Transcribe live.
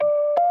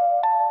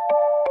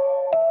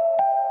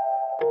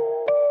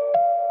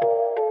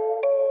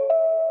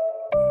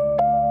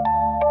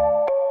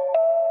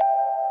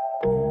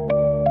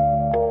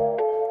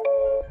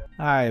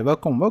Hi,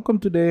 welcome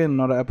today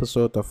another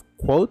episode of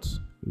Quote.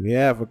 We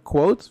have a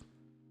quote.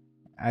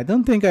 I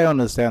don't think I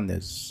understand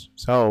this,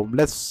 so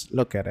let's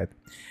look at it.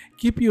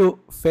 Keep your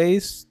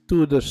face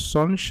to the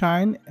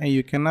sunshine and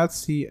you cannot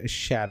see a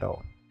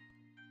shadow.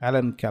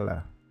 Alan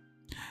Keller.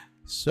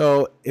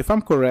 So, if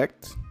I'm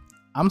correct,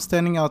 I'm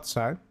standing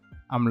outside,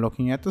 I'm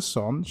looking at the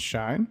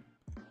sunshine.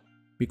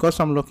 Because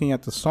I'm looking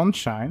at the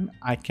sunshine,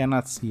 I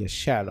cannot see a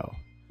shadow.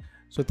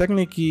 So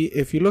technically,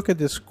 if you look at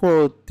this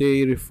quote,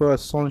 they refer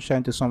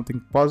sunshine to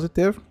something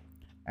positive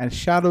and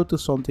shadow to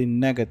something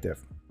negative.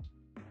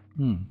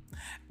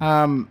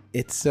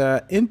 It's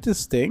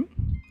interesting.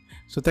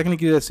 So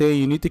technically, they say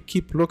you need to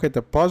keep look at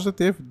the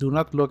positive, do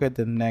not look at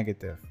the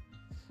negative.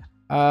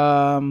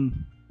 I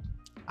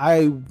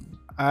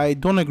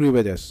don't agree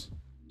with this.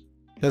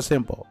 That's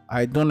simple.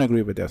 I don't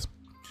agree with this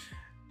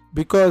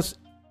because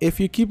if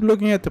you keep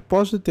looking at the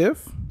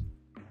positive,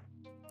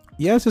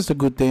 yes, it's a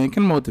good thing. It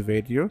can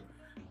motivate you.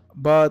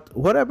 But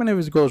what happens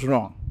if it goes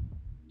wrong?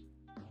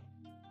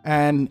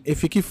 And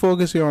if you keep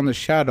focusing on the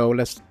shadow,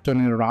 let's turn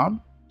it around,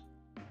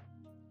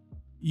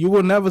 you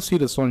will never see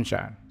the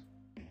sunshine.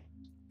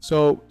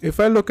 So if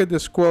I look at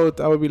this quote,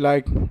 I will be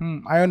like,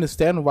 I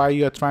understand why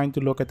you are trying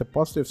to look at the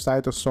positive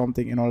side of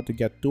something in order to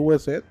get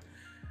towards it.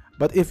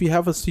 But if you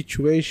have a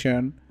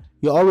situation,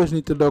 you always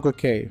need to look,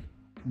 okay,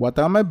 what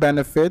are my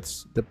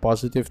benefits, the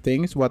positive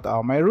things, what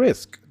are my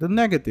risks, the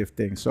negative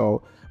things.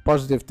 So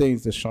positive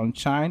things, the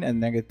sunshine, and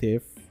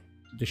negative,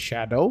 the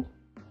shadow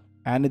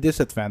and the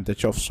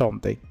disadvantage of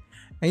something.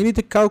 And you need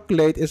to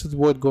calculate, is it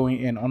worth going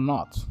in or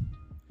not?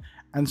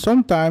 And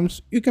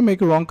sometimes you can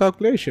make a wrong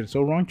calculation,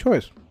 so wrong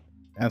choice.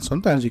 And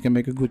sometimes you can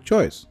make a good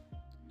choice.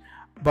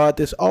 But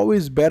it's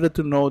always better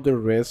to know the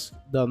risk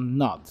than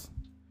not.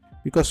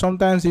 Because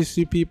sometimes you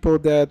see people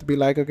that be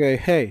like, okay,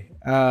 hey,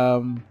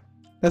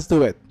 let's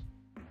do it.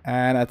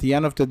 And at the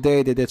end of the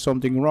day, they did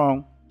something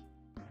wrong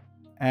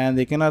and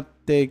they cannot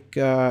take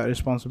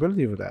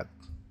responsibility for that.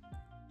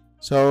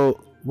 So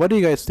what do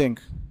you guys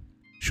think?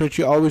 Should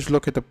you always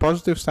look at the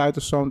positive side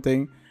of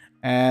something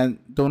and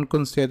don't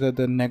consider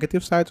the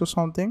negative side of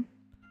something?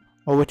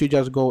 Or would you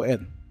just go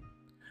in?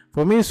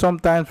 For me,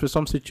 sometimes with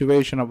some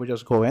situation, I would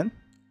just go in.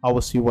 I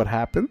will see what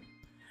happened.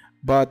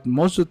 But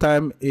most of the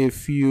time,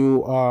 if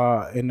you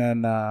are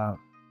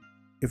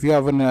if you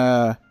have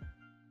a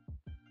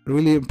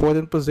really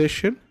important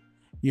position,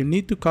 you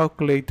need to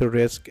calculate the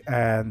risk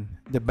and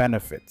the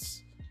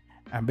benefits.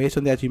 And based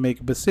on that, you make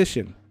a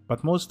decision.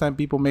 But most of the time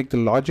people make the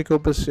logical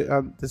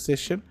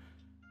decision,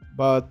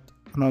 but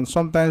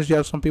sometimes you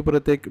have some people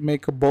that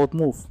make a bold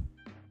move.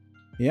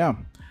 Yeah,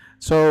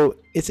 so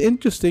it's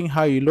interesting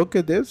how you look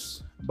at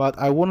this, but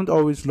I wouldn't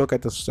always look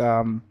at this,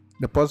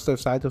 the positive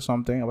side of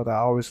something, but I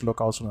always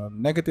look also on the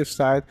negative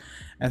side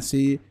and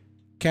see,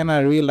 can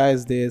I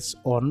realize this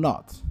or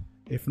not?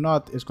 If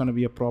not, it's going to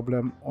be a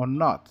problem or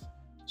not.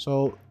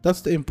 So that's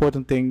the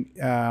important thing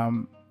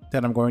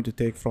that I'm going to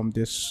take from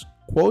this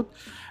quote.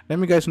 Let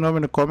me guys know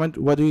in the comment,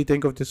 what do you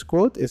think of this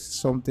quote? Is it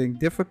something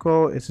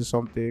difficult? Is it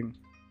something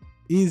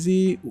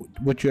easy?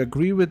 Would you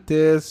agree with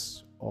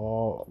this,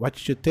 or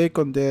what's your take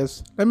on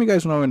this? Let me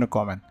guys know in the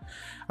comment.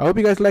 I hope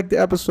you guys liked the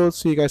episode.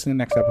 See you guys in the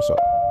next episode.